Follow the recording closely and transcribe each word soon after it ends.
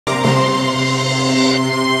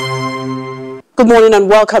Good morning and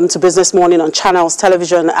welcome to Business Morning on Channels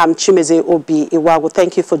Television. I'm Chimeze Obi Iwago.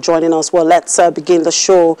 Thank you for joining us. Well, let's begin the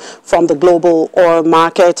show from the global oil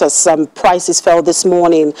market as prices fell this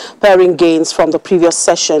morning, pairing gains from the previous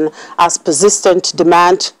session as persistent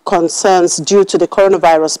demand concerns due to the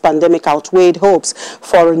coronavirus pandemic outweighed hopes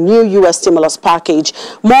for a new U.S. stimulus package.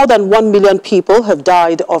 More than 1 million people have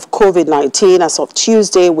died of COVID-19 as of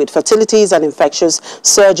Tuesday, with fatalities and infections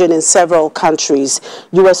surging in several countries.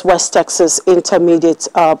 U.S. West Texas intermediate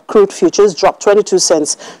crude futures dropped 22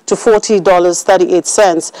 cents to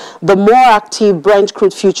 $40.38. The more active Brent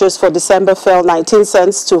crude futures for December fell 19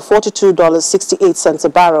 cents to $42.68 a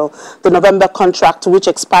barrel. The November contract, which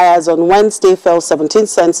expires on Wednesday, fell 17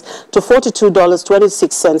 cents to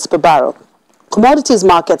 $42.26 per barrel. Commodities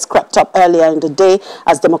markets crept up earlier in the day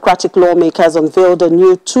as Democratic lawmakers unveiled a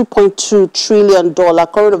new $2.2 trillion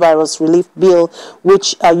coronavirus relief bill,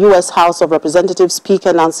 which U.S. House of Representatives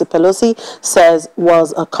Speaker Nancy Pelosi says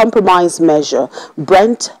was a compromise measure.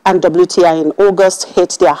 Brent and WTI in August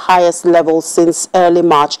hit their highest levels since early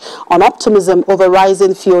March on optimism over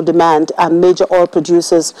rising fuel demand and major oil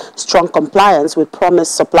producers' strong compliance with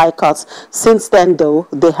promised supply cuts. Since then, though,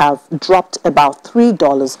 they have dropped about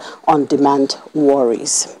 $3 on demand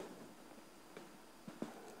worries.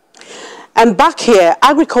 And back here,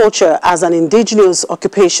 agriculture as an indigenous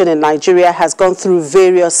occupation in Nigeria has gone through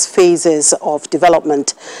various phases of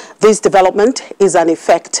development. This development is an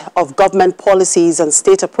effect of government policies and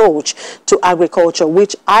state approach to agriculture,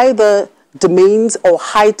 which either demeans or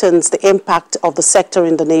heightens the impact of the sector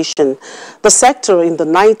in the nation. The sector in the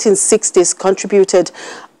 1960s contributed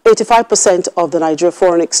 85% of the Nigeria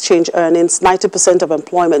foreign exchange earnings, 90% of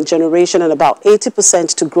employment generation, and about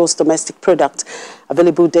 80% to gross domestic product.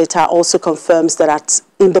 Available data also confirms that at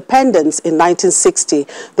independence in 1960,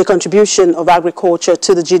 the contribution of agriculture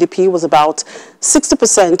to the GDP was about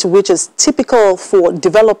 60%, which is typical for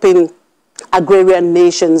developing agrarian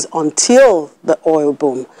nations until the oil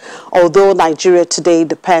boom. Although Nigeria today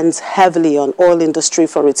depends heavily on oil industry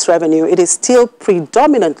for its revenue, it is still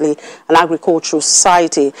predominantly an agricultural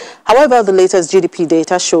society. However, the latest GDP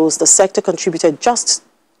data shows the sector contributed just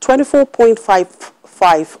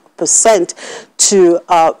 24.55% to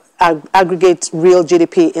aggregate real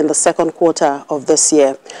GDP in the second quarter of this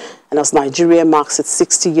year. And as Nigeria marks its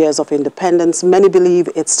 60 years of independence, many believe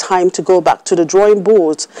it's time to go back to the drawing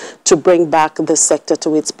board to bring back this sector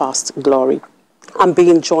to its past glory. I'm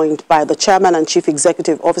being joined by the Chairman and Chief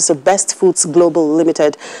Executive Officer, Best Foods Global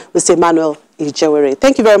Limited, Mr. Emmanuel Ijewere.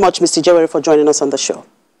 Thank you very much, Mr. Ijewere, for joining us on the show.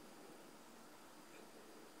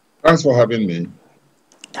 Thanks for having me.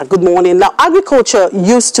 Good morning. Now, agriculture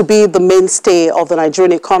used to be the mainstay of the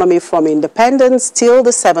Nigerian economy from independence till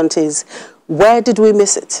the 70s. Where did we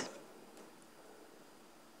miss it?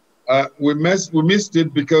 We missed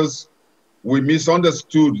it because we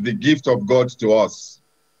misunderstood the gift of God to us.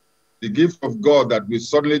 The gift of God that we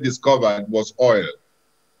suddenly discovered was oil.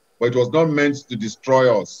 But it was not meant to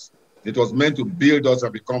destroy us. It was meant to build us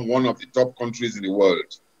and become one of the top countries in the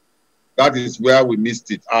world. That is where we missed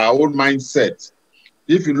it. Our own mindset.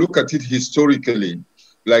 If you look at it historically,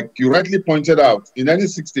 like you rightly pointed out, in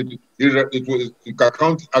 1960,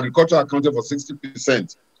 agriculture accounted for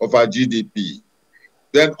 60% of our GDP.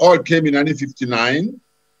 Then oil came in 1959,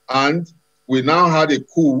 and we now had a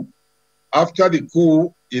coup. After the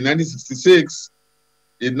coup in 1966,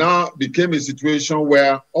 it now became a situation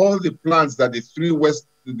where all the plans that the three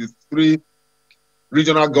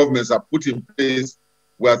regional governments have put in place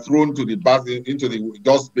were thrown to into the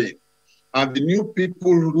dustbin. And the new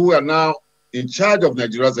people who are now in charge of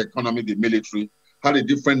Nigeria's economy, the military, had a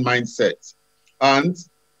different mindset. And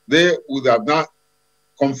they would have not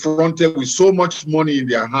confronted with so much money in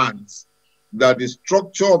their hands that the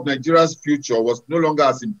structure of Nigeria's future was no longer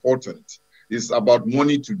as important. It's about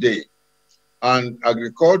money today. And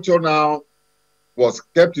agriculture now was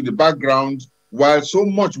kept in the background while so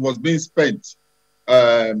much was being spent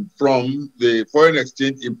from the foreign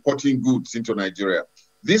exchange importing goods into Nigeria.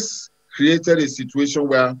 This created a situation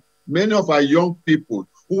where many of our young people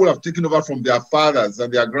who would have taken over from their fathers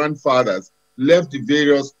and their grandfathers left the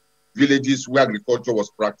various villages where agriculture was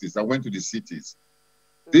practiced and went to the cities.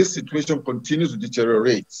 This situation continues to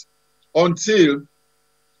deteriorate until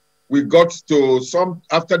we got to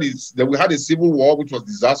after this, we had a civil war, which was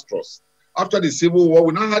disastrous. After the civil war,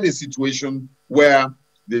 we now had a situation where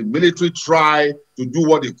the military tried to do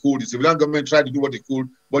what they could, the civilian government tried to do what they could,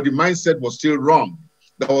 but the mindset was still wrong.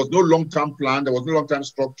 There was no long-term plan, there was no long-term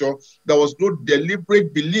structure, there was no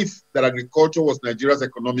deliberate belief that agriculture was Nigeria's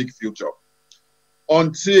economic future.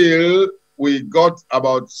 Until we got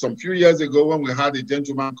about some few years ago when we had a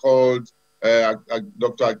gentleman called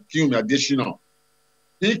Dr. Akim Adesina,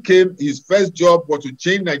 He came, his first job was to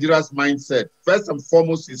change Nigeria's mindset. First and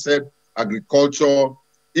foremost, he said, agriculture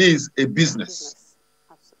is a business.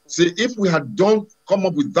 See, if we had come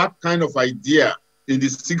up with that kind of idea in the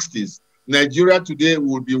 60s, Nigeria today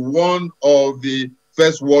would be one of the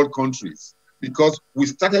first world countries, because we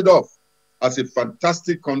started off as a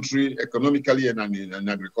fantastic country economically and in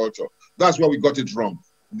agriculture. That's where we got it wrong.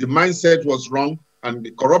 The mindset was wrong, and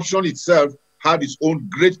the corruption itself had its own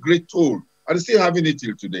great toll. And still having it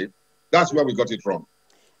till today. That's where we got it wrong.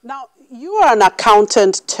 Now, you are an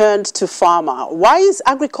accountant turned to farmer. Why is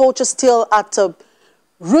agriculture still at a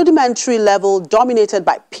rudimentary level dominated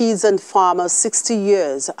by peasant farmers 60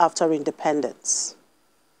 years after independence?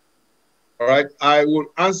 All right, I will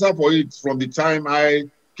answer for it from the time I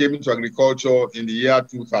came into agriculture in the year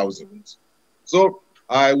 2000. So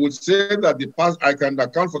I would say that I can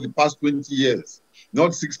account for the past 20 years.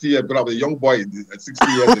 Not 60 years, but I was a young boy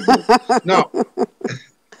 60 years ago. Now,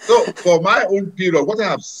 so for my own period, what I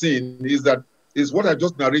have seen is what I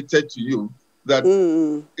just narrated to you, that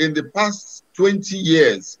in the past 20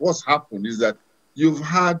 years, what's happened is that you've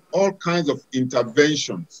had all kinds of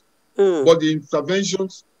interventions, but the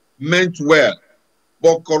interventions meant well,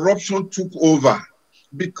 but corruption took over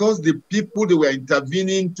because the people they were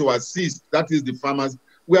intervening to assist, that is the farmers,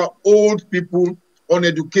 were old people,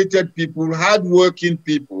 uneducated people, hardworking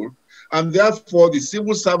people, and therefore the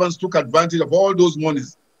civil servants took advantage of all those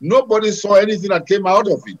monies. Nobody saw anything that came out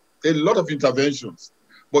of it. A lot of interventions,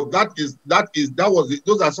 but those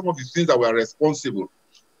are some of the things that were responsible.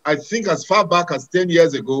 I think as far back as 10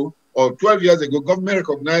 years ago or 12 years ago, government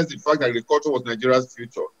recognized the fact that agriculture was Nigeria's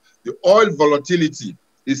future. The oil volatility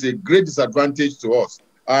is a great disadvantage to us,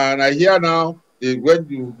 and I hear now when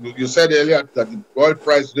you said earlier that the oil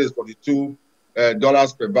price today is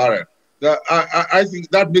 $42 per barrel. I think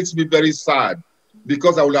that makes me very sad,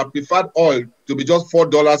 because I would have preferred oil to be just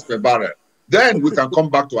 $4 per barrel. Then we can come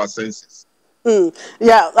back to our senses.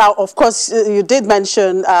 Yeah, of course, you did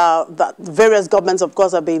mention that various governments, of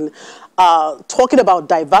course, have been talking about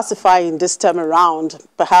diversifying this time around,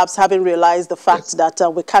 perhaps having realized the fact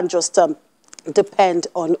that we can't just depend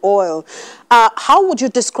on oil. How would you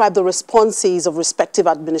describe the responses of respective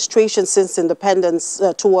administrations since independence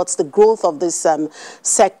towards the growth of this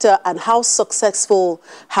sector, and how successful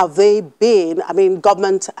have they been? I mean,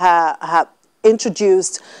 government have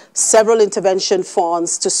introduced several intervention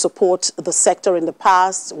funds to support the sector in the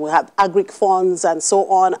past. We have Agric funds and so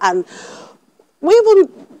on, and we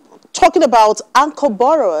even talking about anchor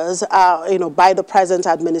borrowers, by the present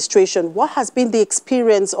administration. What has been the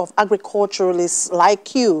experience of agriculturalists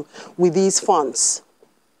like you with these funds?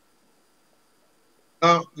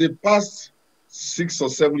 The past 6 or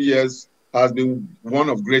 7 years has been one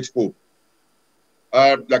of great hope.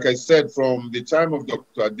 Like I said, from the time of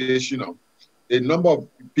Dr. Adesina, a number of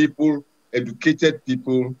people, educated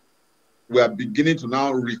people, were beginning to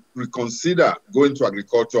now reconsider going to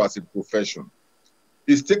agriculture as a profession.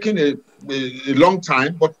 It's taking a long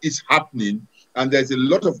time, but it's happening, and there's a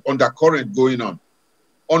lot of undercurrent going on.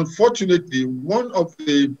 Unfortunately, one of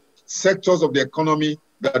the sectors of the economy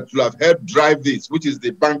that will have helped drive this, which is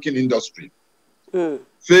the banking industry,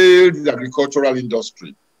 failed the agricultural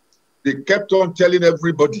industry. They kept on telling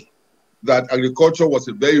everybody that agriculture was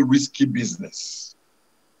a very risky business.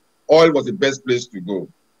 Oil was the best place to go.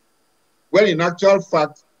 Well, in actual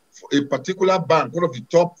fact, a particular bank, one of the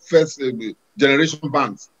top first generation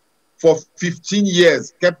banks, for 15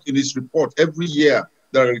 years kept in its report every year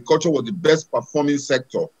that agriculture was the best performing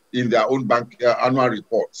sector in their own bank annual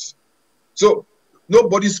reports. So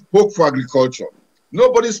nobody spoke for agriculture.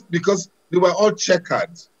 Because they were all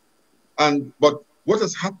checkered. But what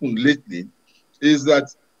has happened lately is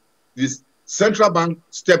that this central bank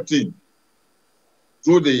stepped in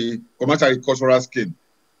through the commercial agricultural scheme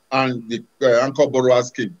and the anchor borrower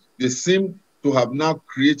scheme. They seem to have now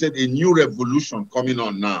created a new revolution coming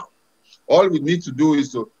on now. All we need to do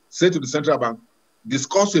is to say to the central bank,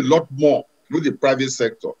 discuss a lot more with the private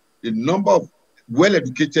sector. A number of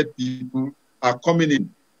well-educated people are coming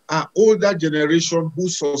in, our older generation who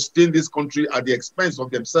sustain this country at the expense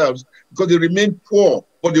of themselves because they remain poor,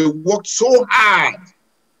 but they worked so hard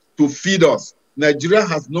to feed us. Nigeria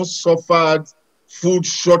has not suffered food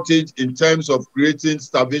shortage in terms of creating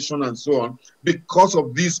starvation and so on because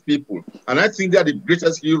of these people. And I think they are the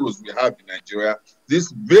greatest heroes we have in Nigeria.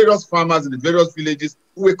 These various farmers in the various villages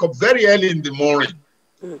who wake up very early in the morning.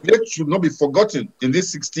 They should not be forgotten. In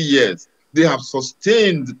these 60 years, they have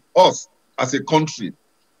sustained us as a country.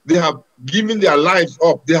 They have given their lives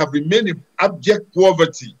up. They have remained in abject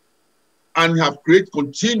poverty and have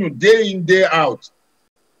continued day in, day out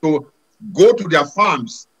to go to their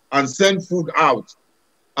farms and send food out.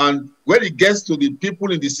 And when it gets to the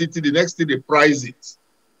people in the city, the next thing they price it.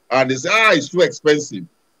 And they say, it's too expensive.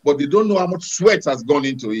 But they don't know how much sweat has gone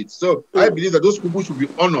into it. So I believe that those people should be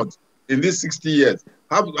honored in these 60 years.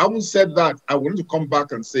 Having said that, I want to come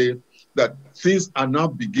back and say that things are now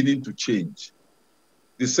beginning to change.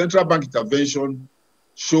 The central bank intervention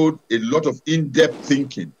showed a lot of in-depth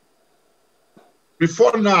thinking.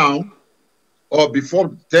 Before now, or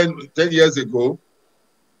before 10 years ago,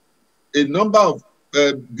 a number of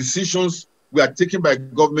decisions were taken by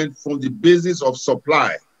government from the basis of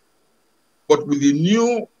supply. But with the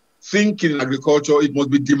new thinking in agriculture, it must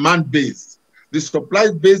be demand-based. The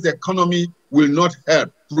supply-based economy will not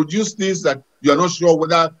help. Produce things that you are not sure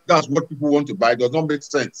whether that's what people want to buy. It does not make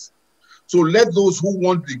sense. So let those who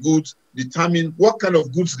want the goods determine what kind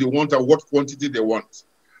of goods they want and what quantity they want.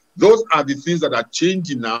 Those are the things that are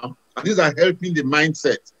changing now, and these are helping the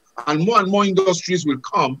mindset. And more industries will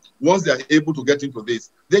come once they are able to get into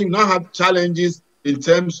this. Then you now have challenges in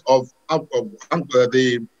terms of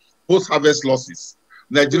the post-harvest losses.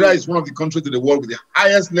 Nigeria is one of the countries in the world with the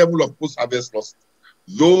highest level of post-harvest losses.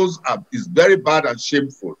 Those is very bad and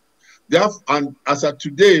shameful. And as of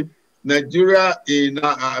today, Nigeria in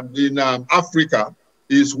Africa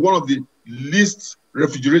is one of the least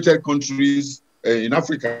refrigerated countries in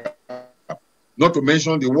Africa, not to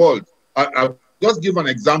mention the world. I'll just give an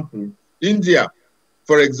example. India,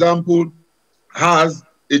 for example, has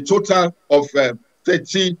a total of about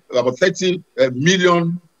 30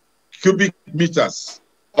 million cubic meters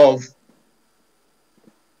of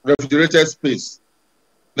refrigerated space.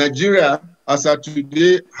 Nigeria, as of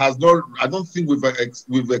today, has not. I don't think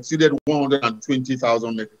we've exceeded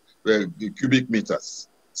 120,000 cubic meters.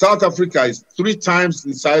 South Africa is 3 times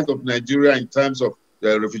the size of Nigeria in terms of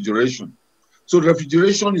refrigeration. So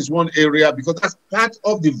refrigeration is one area because that's part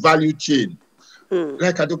of the value chain.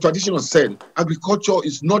 Like Dr. Additional said, agriculture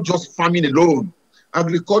is not just farming alone.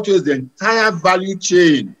 Agriculture is the entire value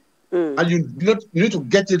chain. And you need to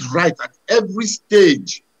get it right at every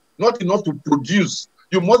stage. Not enough to produce.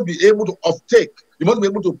 You must be able to offtake. You must be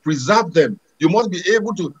able to preserve them. You must be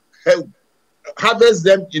able to harvest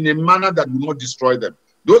them in a manner that will not destroy them.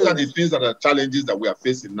 Those are the things that are challenges that we are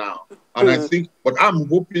facing now. And I think, but I'm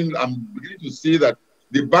beginning to see that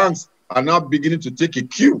the banks are now beginning to take a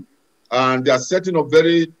cue. And they are setting up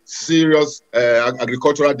very serious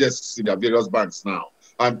agricultural desks in their various banks now.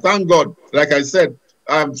 And thank God, like I said,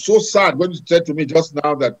 I'm so sad when you said to me just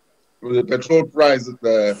now that the petrol price,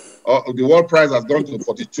 the world price has gone to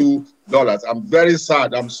 $42. I'm very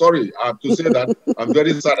sad. I'm sorry to say that. I'm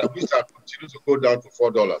very sad. I wish I continue to go down to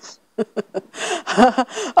 $4.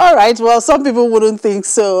 All right. Well, some people wouldn't think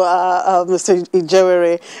so, Mr.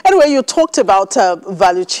 Ijewere. Anyway, you talked about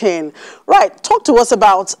value chain. Right. Talk to us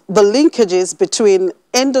about the linkages between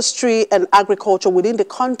industry and agriculture within the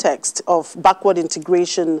context of backward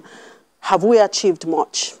integration. Have we achieved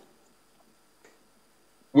much?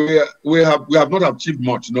 We have not achieved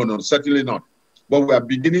much. No, certainly not. But we are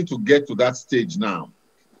beginning to get to that stage now.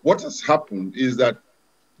 What has happened is that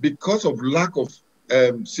because of lack of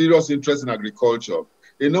serious interest in agriculture,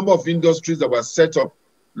 a number of industries that were set up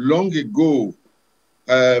long ago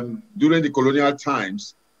during the colonial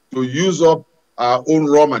times to use up our own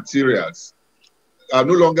raw materials are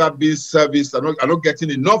no longer being serviced, are not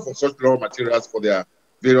getting enough of such raw materials for their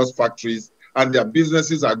various factories, and their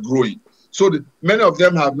businesses are growing. So many of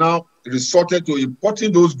them have now resorted to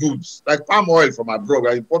importing those goods, like palm oil from abroad.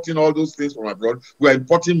 We're importing all those things from abroad. We're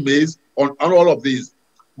importing maize on all of these.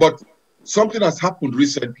 But something has happened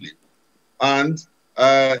recently, and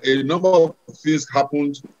a number of things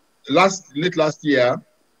happened. Late last year,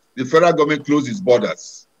 the federal government closed its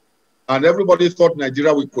borders, and everybody thought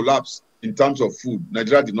Nigeria would collapse in terms of food.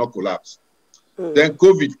 Nigeria did not collapse. Then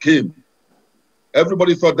COVID came.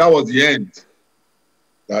 Everybody thought that was the end.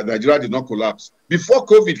 That Nigeria did not collapse. Before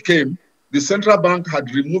COVID came, the central bank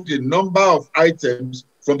had removed a number of items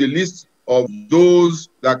from the list of those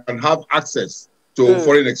that can have access to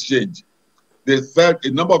foreign exchange. They felt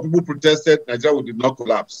a number of people protested, Nigeria did not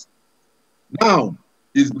collapse. Now,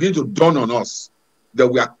 it's beginning to dawn on us that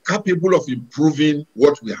we are capable of improving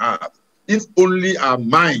what we have, if only our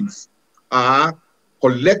minds are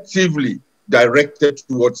collectively directed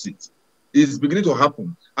towards it. It's beginning to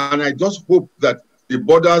happen. And I just hope that the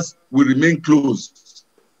borders will remain closed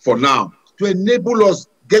for now to enable us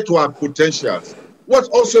get to our potentials. What's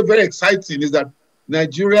also very exciting is that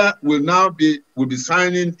Nigeria will now be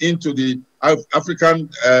signing into the African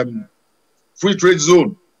Free Trade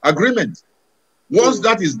Zone agreement. Once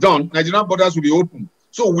that is done, Nigerian borders will be open.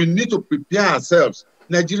 So we need to prepare ourselves.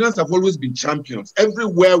 Nigerians have always been champions.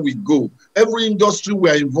 Everywhere we go, every industry we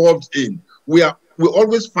are involved in, we we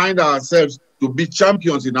always find ourselves to be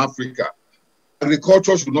champions in Africa.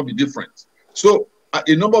 Agriculture should not be different. So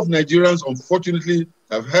a number of Nigerians, unfortunately,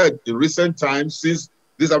 have heard in recent times, since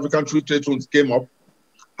these African free trade zones came up,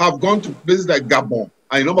 have gone to places like Gabon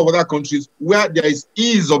and a number of other countries where there is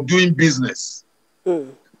ease of doing business.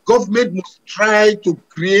 Government must try to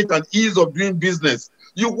create an ease of doing business.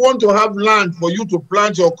 You want to have land for you to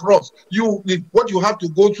plant your crops. What you have to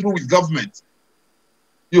go through with government.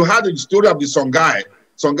 You had the story of the Songhai.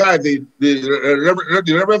 Songhai,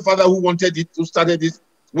 the Reverend Father who wanted it, who started it,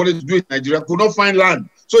 wanted to do it in Nigeria, could not find land.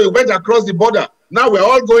 So he went across the border. Now we're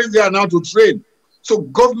all going there now to trade. So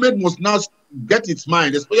government must now get its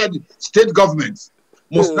mind, especially the state governments,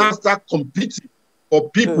 must now start competing for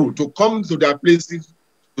people to come to their places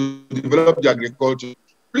to develop the agriculture.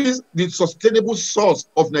 Please, the sustainable source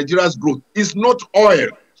of Nigeria's growth is not oil.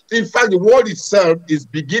 In fact, the world itself is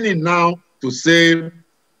beginning now to say,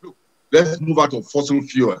 look, let's move out of fossil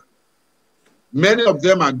fuel. Many of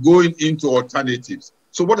them are going into alternatives.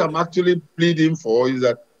 So what I'm actually pleading for is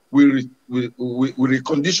that we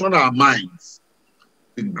recondition our minds.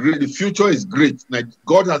 The future is great.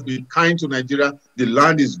 God has been kind to Nigeria. The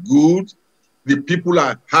land is good. The people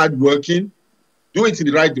are hardworking. Do it in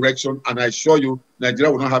the right direction, and I assure you,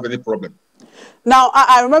 Nigeria will not have any problem. Now,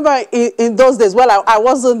 I remember in those days, well, I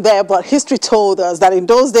wasn't there, but history told us that in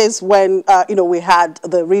those days when, we had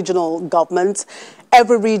the regional governments,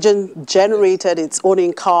 every region generated its own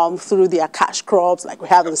income through their cash crops, like we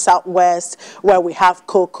have in Southwest, where we have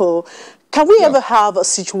cocoa. Can we ever have a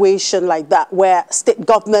situation like that where state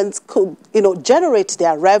governments could, generate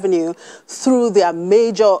their revenue through their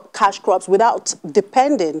major cash crops without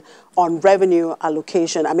depending on revenue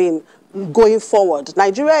allocation? I mean, going forward,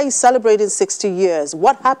 Nigeria is celebrating 60 years.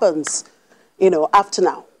 What happens, after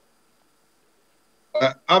now?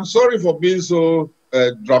 I'm sorry for being so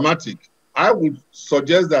dramatic. I would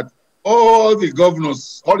suggest that all the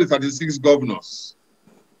governors, all the 36 governors,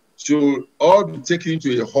 should all be taken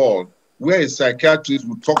to a hall where a psychiatrist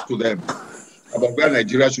will talk to them about where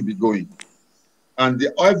Nigeria should be going. And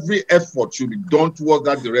every effort should be done towards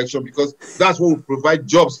that direction, because that's what will provide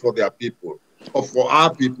jobs for their people, or for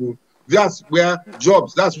our people. That's where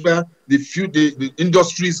jobs, that's where the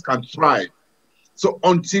industries can thrive. So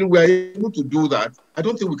until we're able to do that, I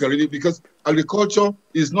don't think we can really, because agriculture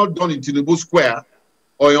is not done in Tinubu Square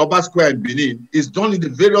or in Oba Square in Benin. It's done in the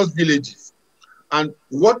various villages. And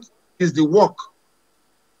what is the work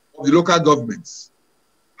of the local governments?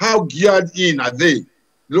 How geared in are they?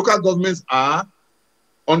 Local governments are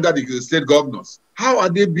under the state governors. How are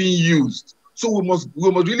they being used? So we must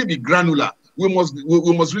really be granular. We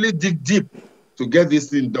must really dig deep to get this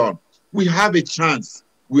thing done. We have a chance.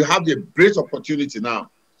 We have a great opportunity now.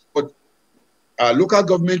 But our local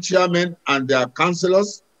government chairmen and their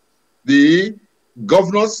councillors, the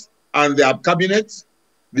governors and their cabinets,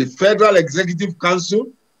 the Federal Executive Council,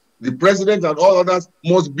 the president and all others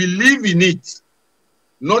must believe in it.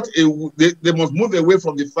 They must move away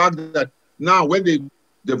from the fact that now when they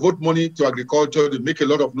devote money to agriculture, they make a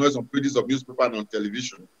lot of noise on pages of newspaper and on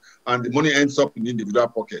television, and the money ends up in individual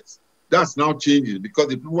pockets. That's now changing, because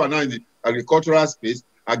the people who are now in the agricultural space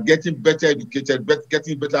are getting better educated,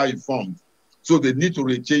 getting better informed. So they need to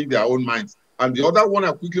rechange their own minds. And the other one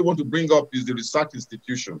I quickly want to bring up is the research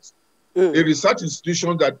institutions. A research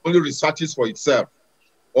institution that only researches for itself,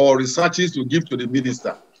 or researches to give to the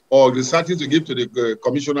minister, or researches to give to the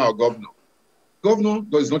commissioner or governor. Governor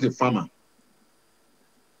is not a farmer.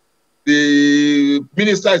 The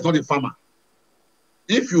minister is not a farmer.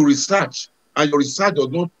 If you research and your research does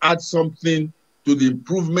not add something to the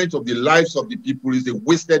improvement of the lives of the people, it's a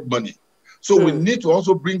wasted money. So we need to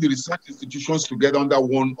also bring the research institutions together under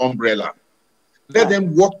one umbrella. Let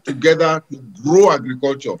them work together to grow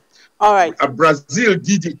agriculture. All right. Brazil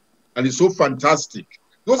did it, and it's so fantastic.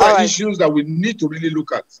 Those are issues that we need to really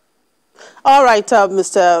look at. All right,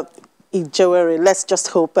 Mr. Ijewere, let's just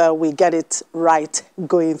hope we get it right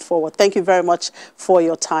going forward. Thank you very much for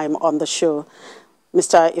your time on the show.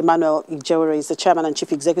 Mr. Emmanuel Ijewere is the Chairman and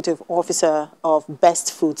Chief Executive Officer of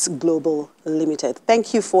Best Foods Global Limited.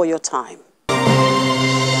 Thank you for your time.